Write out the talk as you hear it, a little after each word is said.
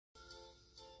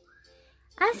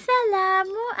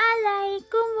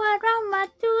Assalamualaikum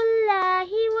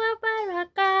warahmatullahi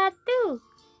wabarakatuh.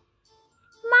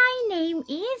 My name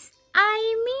is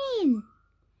Aimin.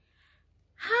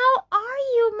 How are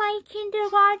you, my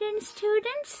kindergarten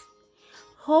students?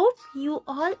 Hope you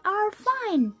all are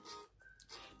fine.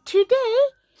 Today,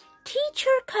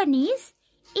 Teacher Kanis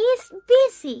is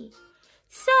busy,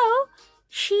 so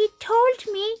she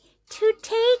told me to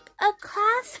take a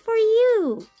class for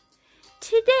you.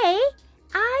 Today,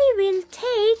 I will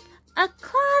take a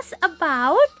class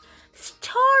about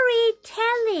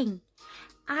storytelling.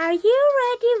 Are you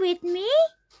ready with me?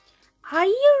 Are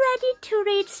you ready to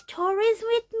read stories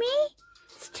with me?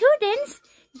 Students,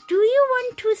 do you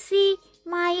want to see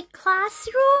my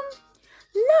classroom?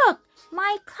 Look,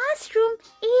 my classroom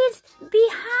is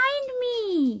behind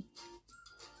me.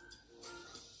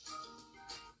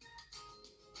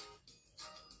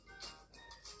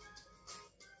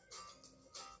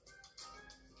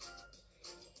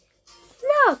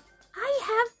 Look, I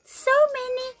have so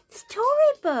many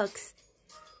storybooks.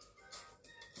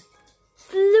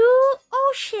 Blue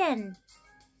Ocean.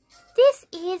 This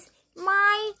is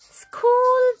my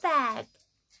school bag.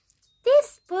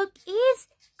 This book is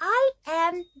I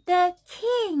Am the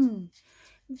King.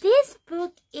 This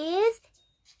book is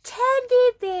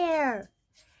Teddy Bear.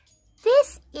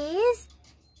 This is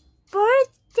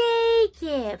Birthday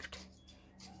Gift.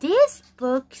 This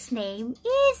book's name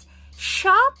is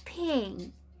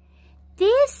Shopping.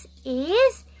 This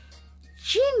is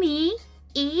Jimmy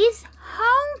is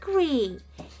Hungry.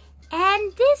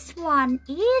 And this one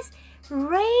is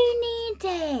Rainy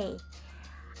Day.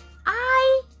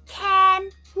 I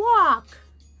Can Walk.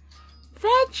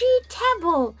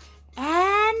 Vegetable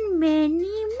and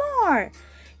many more.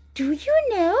 Do you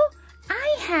know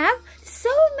I have so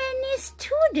many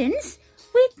students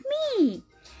with me?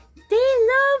 They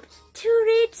love to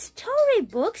read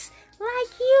storybooks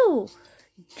like you.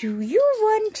 Do you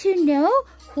want to know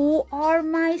who are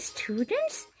my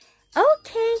students?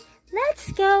 Okay,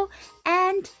 let's go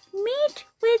and meet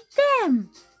with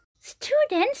them.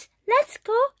 Students, let's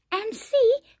go and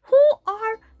see who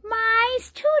are my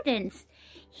students.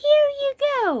 Here you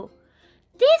go.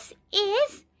 This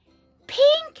is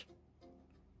Pink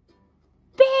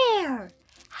Bear.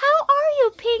 How are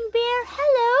you, Pink Bear?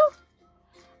 Hello.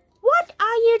 What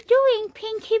are you doing,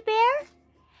 Pinky Bear?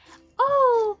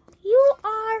 Oh, you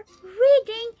are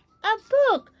reading a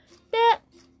book, the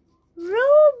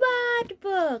robot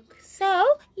book.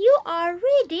 So, you are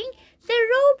reading the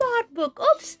robot book.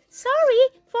 Oops, sorry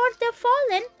for the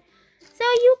fallen. So,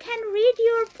 you can read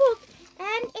your book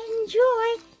and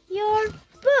enjoy your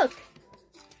book.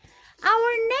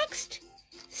 Our next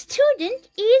student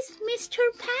is Mr.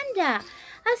 Panda.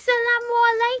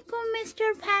 Assalamualaikum,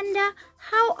 Mr. Panda.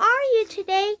 How are you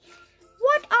today?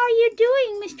 What are you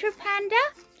doing, Mr. Panda?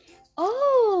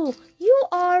 Oh, you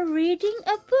are reading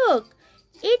a book.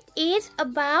 It is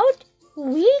about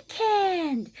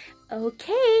weekend.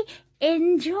 Okay,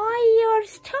 enjoy your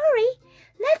story.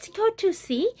 Let's go to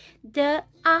see the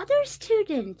other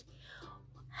student.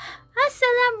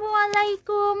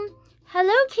 Assalamualaikum.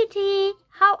 Hello, Kitty.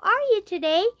 How are you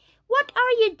today? What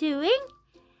are you doing?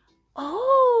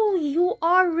 Oh, you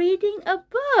are reading a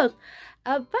book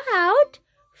about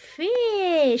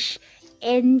fish.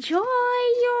 Enjoy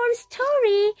your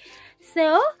story.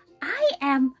 So, I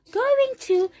am going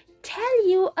to tell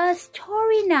you a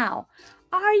story now.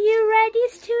 Are you ready,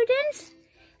 students?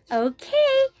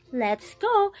 Okay, let's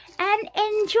go and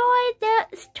enjoy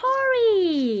the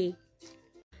story.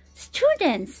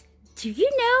 Students, do you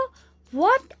know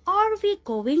what are we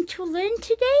going to learn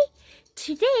today?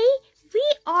 Today, we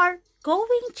are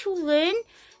going to learn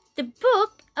the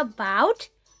book about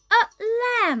a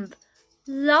lamb.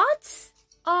 Lots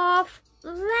of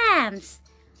lambs.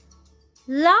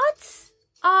 Lots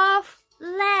of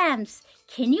lambs.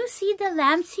 Can you see the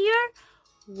lambs here?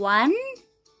 1,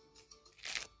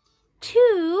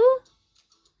 2,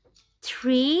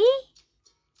 3,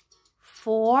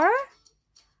 4,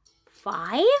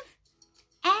 5,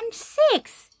 and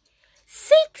 6.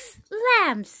 6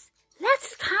 lambs.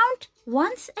 Let's count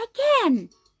once again.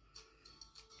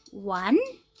 1,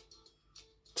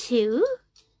 2,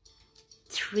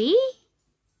 3,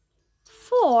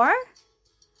 4,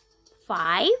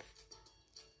 5,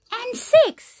 and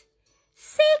 6.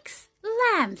 6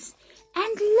 lambs.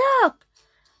 And look,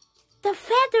 the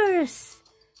feathers,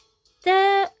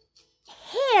 the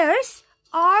hairs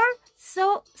are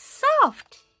so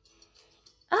soft.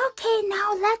 Okay,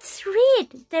 now let's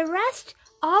read the rest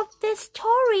of the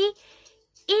story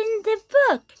in the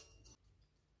book.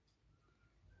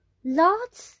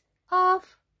 Lots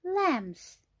of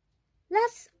lambs.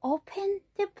 let's open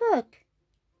the book.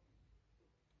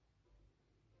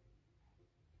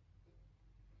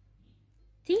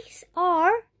 These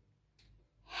are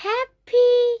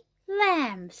happy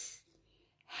lambs.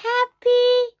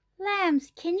 Happy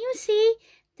lambs. Can you see?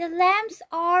 The lambs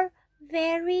are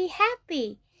very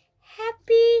happy.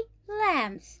 Happy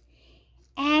lambs.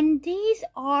 And these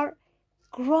are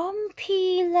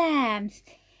grumpy lambs.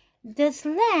 These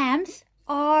lambs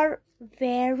are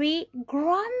very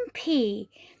grumpy.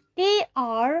 They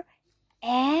are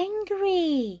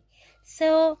angry.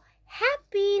 So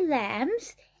happy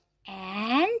lambs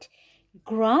and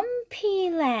grumpy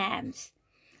lambs.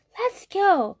 Let's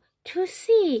go to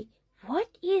see what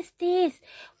is this.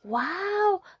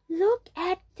 Wow, look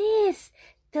at this.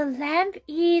 The lamb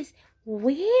is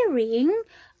wearing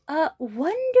a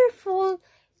wonderful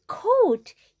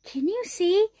coat. Can you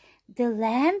see? The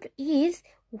lamb is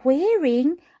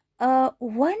wearing a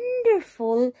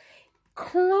wonderful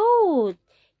clothes.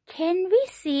 Can we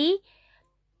see?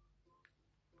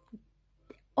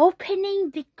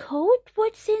 Opening the coat,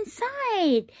 what's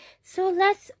inside? So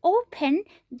let's open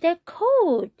the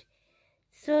coat.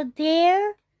 So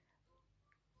there,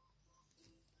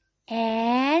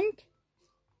 and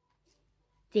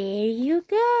there you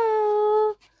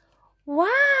go. Wow,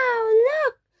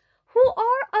 look, who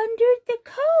are under the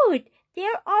coat?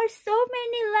 There are so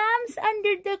many lambs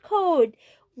under the coat.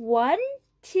 1,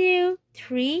 2,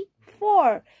 3,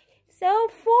 4. So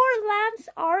 4 lambs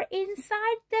are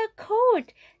inside the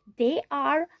coat. They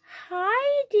are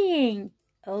hiding.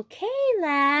 Okay,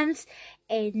 lambs,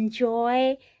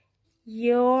 enjoy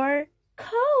your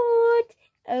coat.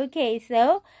 Okay,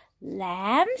 so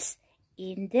lambs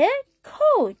in the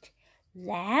coat.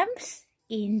 Lambs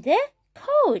in the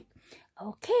coat.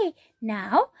 Okay,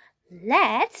 now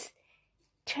let's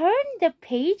turn the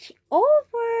page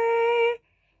over.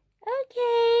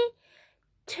 Okay.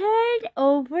 Turn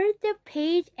over the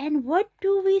page, and what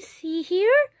do we see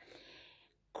here?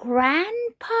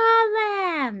 Grandpa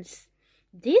lambs.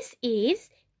 This is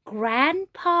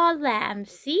grandpa lamb.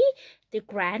 See the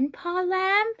grandpa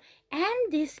lamb,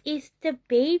 and this is the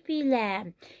baby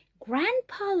lamb.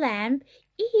 Grandpa lamb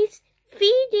is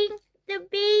feeding the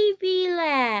baby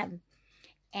lamb.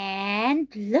 And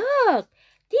look,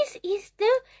 this is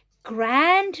the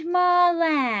grandma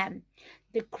lamb.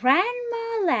 The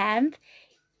grandma lamb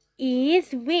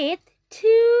is with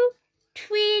 2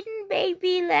 twin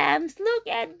baby lambs. Look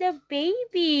at the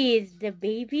babies. The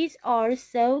babies are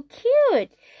so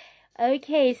cute.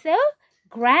 Okay, so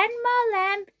grandma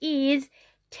lamb is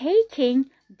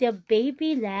taking the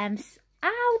baby lambs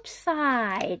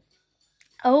outside.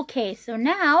 Okay, so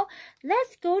now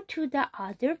let's go to the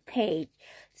other page.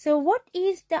 So what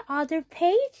is the other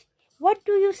page? What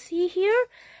do you see here?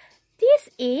 This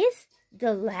is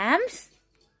the lambs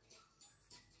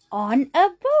on a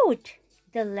boat.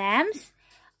 The lambs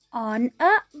on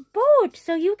a boat.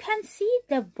 So you can see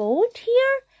the boat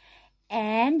here,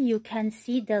 and you can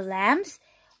see the lambs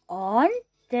on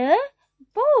the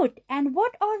boat. And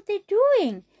what are they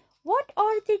doing? What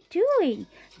are they doing?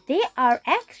 They are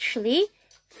actually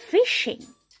fishing.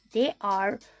 They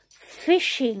are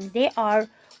fishing. They are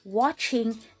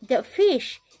watching the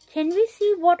fish. Can we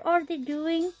see what are they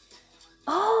doing?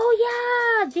 Oh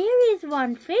yeah, there is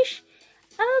one fish.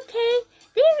 Okay,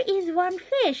 there is one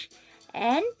fish.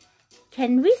 And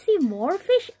can we see more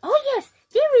fish? Oh yes,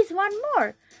 there is one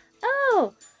more.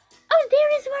 Oh,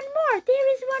 there is one more.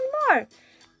 There is one more.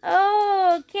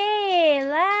 Okay,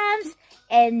 lambs,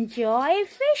 enjoy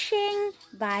fishing.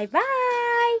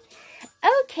 Bye-bye.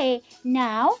 Okay,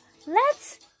 now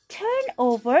let's turn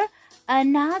over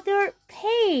another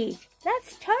page.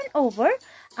 Let's turn over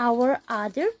our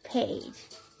other page.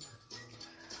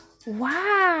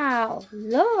 Wow,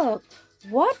 look,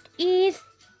 what is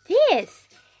this?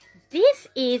 This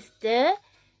is the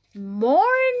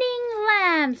morning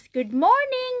lambs. Good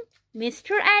morning,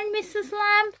 Mr. and Mrs.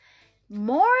 Lamb.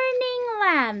 Morning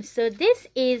lamb. So this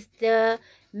is the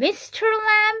Mr.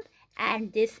 Lamb,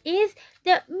 and this is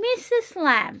the Mrs.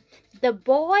 Lamb, the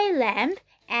boy lamb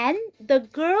and the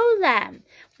girl lamb.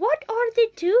 What are they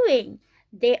doing?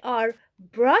 They are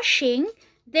brushing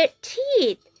the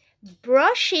teeth.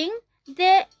 Brushing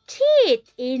the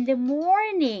teeth in the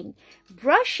morning.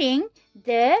 Brushing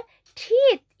the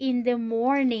teeth in the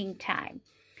morning time.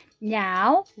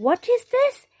 Now, what is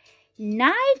this?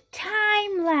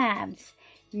 Nighttime lambs.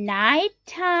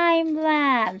 Nighttime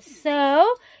lambs.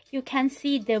 So, you can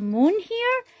see the moon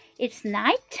here. It's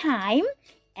nighttime,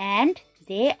 and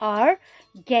they are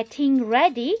getting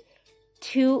ready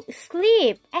to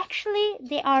sleep. Actually,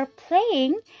 they are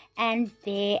playing, and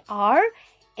they are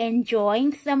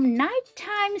enjoying some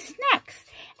nighttime snacks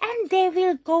and they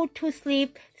will go to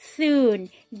sleep soon.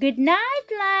 Good night,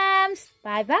 lambs.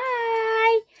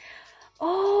 Bye-bye.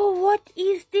 Oh, what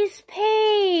is this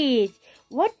page?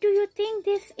 What do you think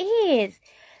this is?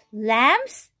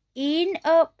 Lambs in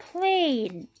a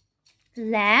plane.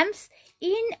 Lambs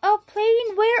in a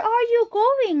plane. Where are you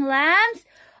going, lambs?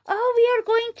 Oh, we are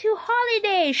going to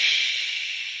holiday.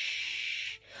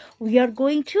 Shh. We are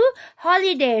going to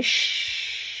holiday.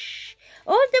 Shh.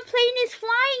 Oh, the plane is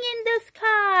flying in the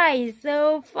sky.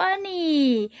 So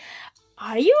funny.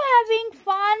 Are you having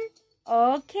fun?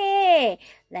 Okay,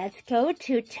 let's go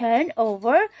to turn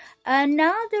over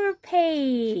another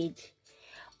page.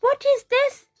 What is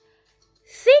this?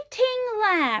 Sitting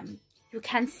lamb. You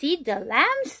can see the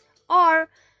lambs are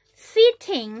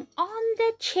sitting on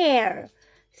the chair.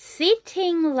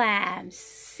 Sitting lambs,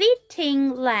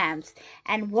 sitting lambs.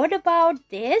 And what about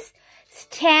this?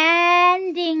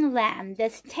 Standing lamb, the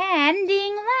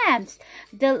standing lambs.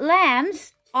 The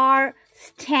lambs are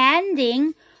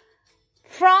standing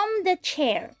from the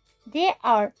chair. They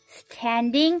are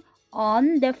standing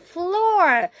on the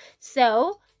floor.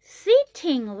 So,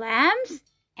 sitting lambs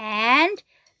and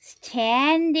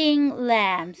standing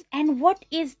lambs. And what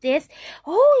is this?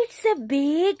 Oh, it's a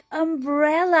big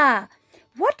umbrella.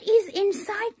 What is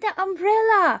inside the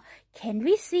umbrella? Can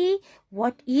we see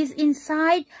what is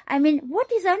inside?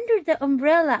 What is under the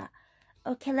umbrella?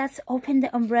 Okay, let's open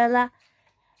the umbrella.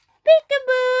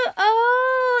 Peekaboo!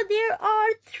 Oh, there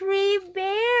are 3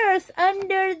 bears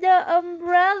under the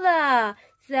umbrella.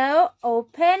 So,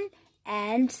 open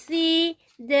and see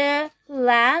the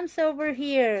lambs over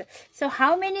here. So,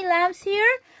 how many lambs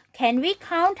here? Can we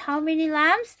count how many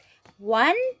lambs?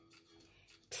 1,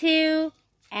 2,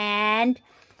 and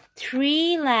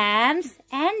 3 lambs.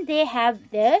 And they have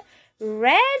the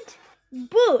red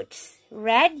boots.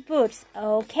 Red boots.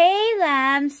 Okay,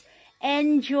 lambs.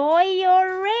 Enjoy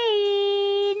your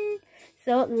rain.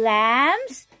 So,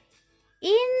 lambs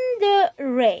in the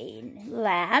rain.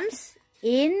 Lambs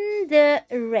in the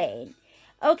rain.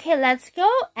 Okay, let's go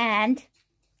and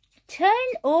turn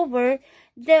over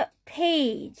the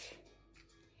page.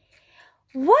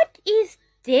 What is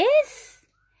this?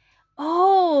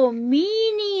 Oh,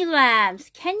 mini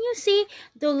lambs. Can you see?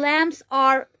 The lambs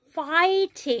are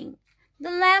fighting.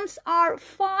 The lambs are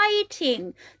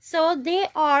fighting. So they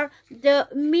are the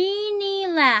mini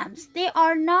lambs. They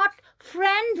are not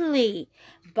friendly.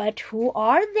 But who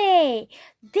are they?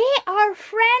 They are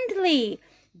friendly.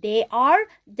 They are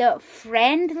the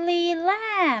friendly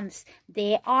lambs.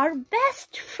 They are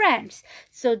best friends.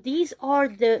 So these are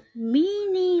the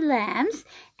mini lambs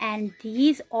and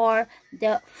these are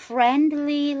the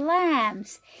friendly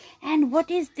lambs. And what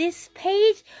is this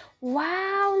page?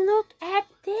 Wow, look at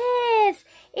this.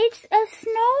 It's a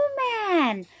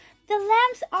snowman. The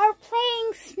lambs are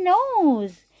playing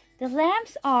snows. The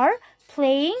lambs are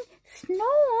playing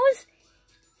snows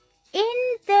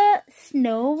in the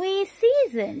snowy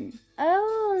season.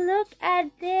 Oh, look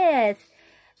at this.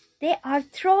 They are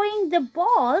throwing the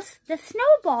balls, the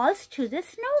snowballs to the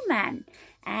snowman.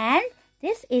 And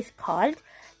this is called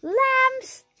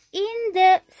lambs in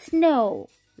the snow.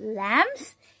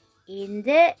 Lambs in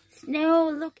the snow.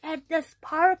 Look at the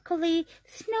sparkly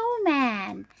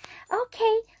snowman.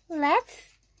 Okay, let's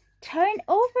turn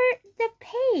over the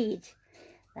page.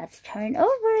 Let's turn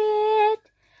over it.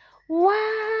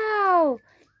 Wow,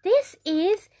 this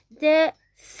is the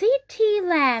city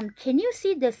lamb. Can you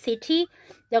see the city,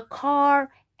 the car,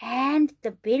 and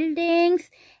the buildings?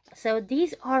 So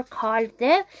these are called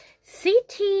the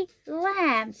city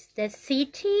lambs. The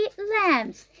city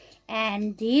lambs.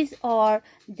 And these are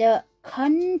the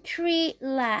country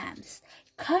lambs.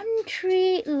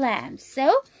 Country lambs.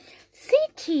 So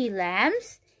city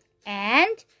lambs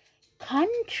and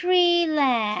country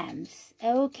lambs.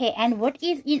 Okay, and what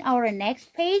is in our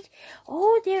next page?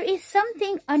 Oh, there is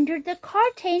something under the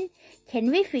curtain. Can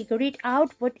we figure it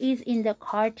out what is in the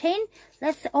curtain?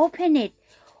 Let's open it.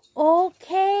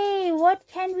 Okay, what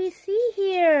can we see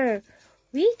here?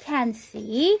 We can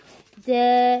see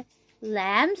the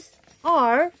lambs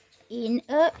are in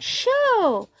a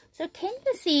show. So can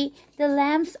you see the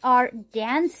lambs are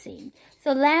dancing?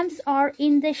 So lambs are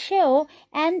in the show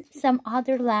and some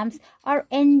other lambs are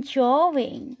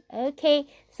enjoying. Okay,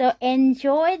 so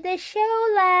enjoy the show,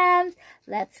 lambs.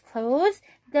 Let's close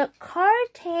the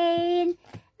curtain.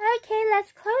 Okay,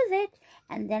 let's close it.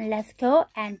 And then let's go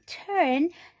and turn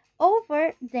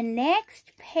over the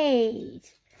next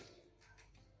page.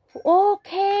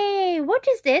 Okay, what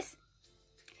is this?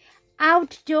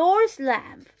 Outdoors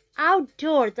lamb.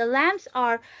 Outdoor. The lambs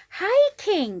are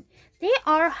hiking. they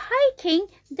are hiking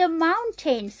the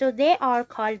mountain. So they are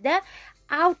called the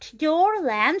outdoor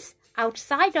lamps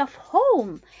outside of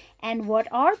home. And what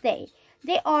are they?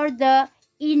 They are the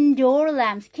indoor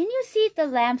lamps. Can you see the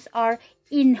lamps are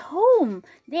in home?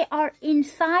 They are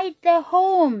inside the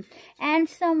home. And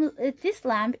this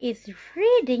lamp is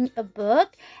reading a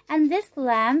book, and this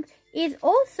lamp is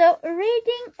also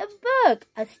reading a book,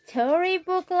 a story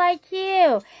book like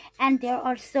you. And there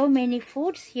are so many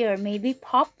foods here, maybe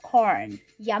popcorn.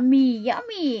 Yummy,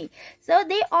 yummy. So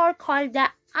they are called the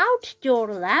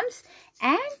outdoor lamps,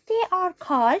 and they are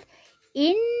called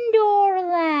indoor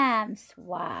lamps.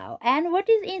 Wow. And what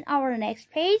is in our next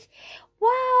page?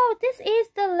 Wow, this is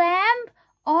the lamp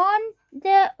on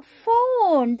the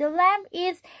phone. The lamp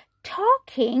is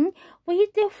talking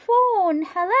with the phone.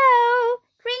 Hello,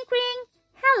 ring ring.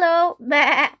 Hello,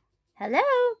 bah. Hello,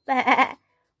 bah.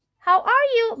 How are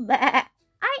you, bah?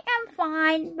 I am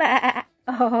fine, bah.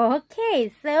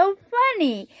 Okay, so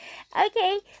funny.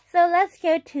 Okay, so let's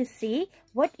go to see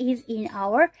what is in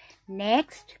our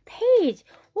next page.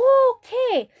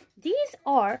 Okay, these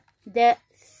are the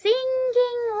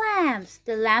singing lamps.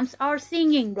 The lamps are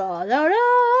singing. La, la, la,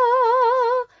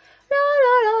 la,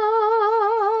 la,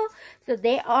 la. So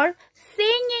they are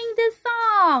singing the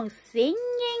song,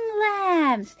 singing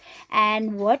lamps.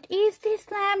 And what is this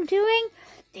lamp doing?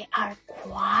 They are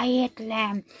quiet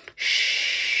lamp.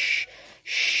 Shh,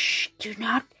 shh, do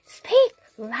not speak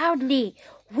loudly.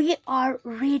 We are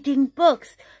reading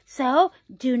books, so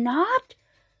do not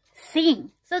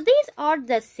sing. So these are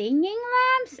the singing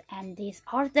lamps, and these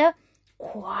are the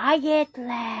quiet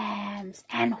lamps.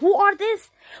 And who are this?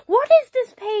 What is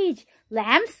this page?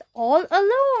 Lamps all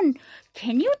alone.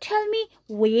 Can you tell me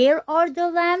where are the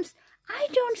lamps? I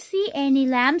don't see any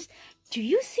lamps. Do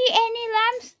you see any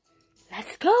lamps?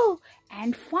 Let's go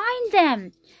and find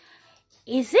them.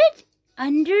 Is it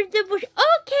under the bush?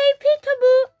 Okay,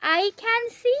 Peekaboo, I can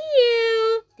see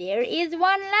you. There is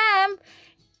one lamp.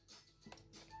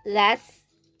 Let's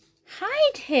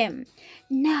hide him.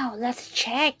 Now let's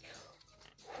check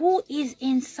who is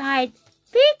inside.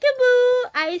 Peekaboo,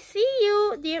 I see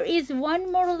you. There is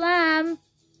one more lamp,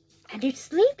 and it's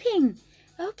sleeping.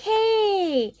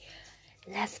 Okay,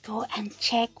 let's go and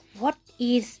check what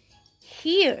is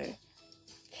here.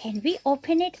 Can we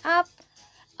open it up?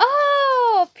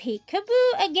 Oh,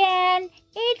 Peekaboo again.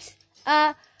 It's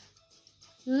a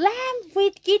lamp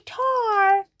with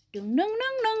guitar. Dung, dung,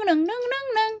 dung, dung, dung, dung,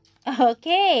 dung, dung.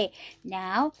 Okay,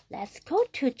 now let's go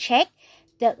to check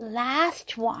the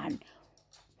last one.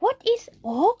 What is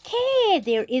okay?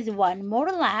 There is one more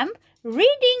lamp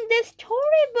reading the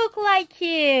storybook like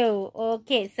you.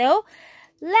 Okay, so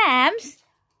lamps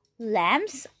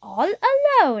all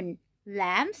alone.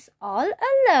 Lamps all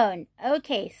alone.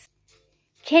 Okay,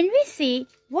 can we see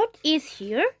what is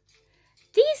here?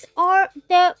 These are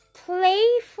the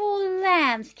playful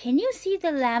lamps. Can you see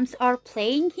the lamps are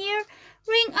playing here?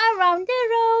 Ring around the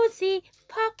rosy,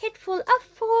 pocket full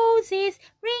of posies.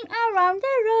 Ring around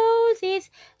the roses.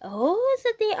 Oh, so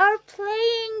they are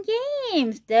playing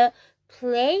games. The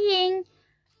playing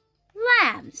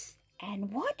lamps.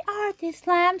 And what are these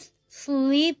lamps?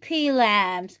 Sleepy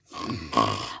lamps.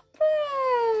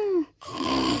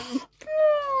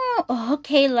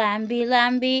 Okay,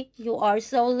 Lamby, you are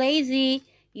so lazy.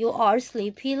 You are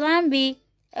sleepy, Lamby.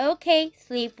 Okay,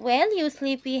 sleep well, you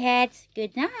sleepyheads.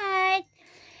 Good night.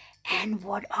 And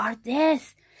what are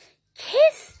this?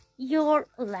 Kiss your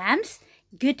lamps.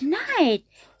 Good night.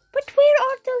 But where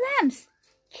are the lamps?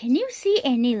 Can you see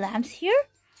any lamps here?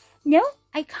 No,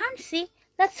 I can't see.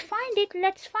 Let's find it.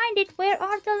 Where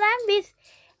are the lambies?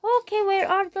 Okay, where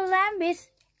are the lambies?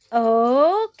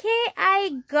 Okay,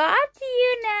 I got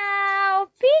you now.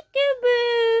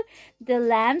 Peekaboo. The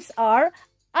lamps are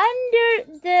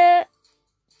under the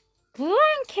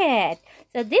blanket.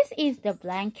 So this is the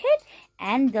blanket,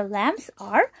 and the lamps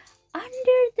are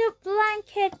under the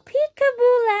blanket.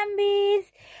 Peekaboo,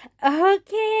 lambies.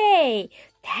 Okay,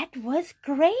 that was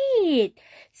great.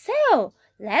 So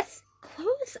let's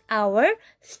close our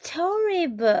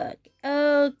storybook.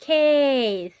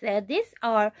 Okay, so these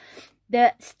are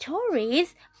the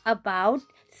stories about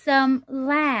some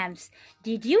lamps.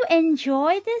 Did you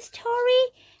enjoy the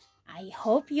story? I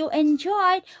hope you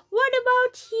enjoyed. What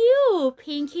about you,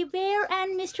 Pinky Bear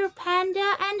and Mr.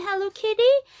 Panda and Hello Kitty?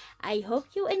 I hope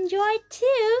you enjoyed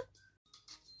too.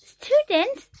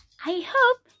 Students, I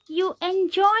hope you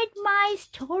enjoyed my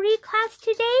story class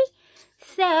today.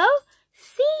 So,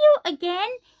 see you again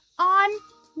on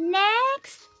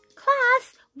next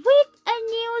class with a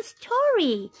new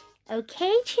story.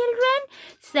 Okay, children?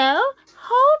 So,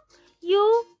 hope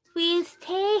you Please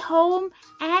stay home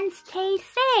and stay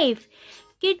safe.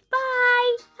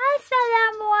 Goodbye.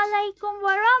 Assalamualaikum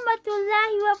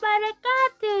warahmatullahi wabarakatuh.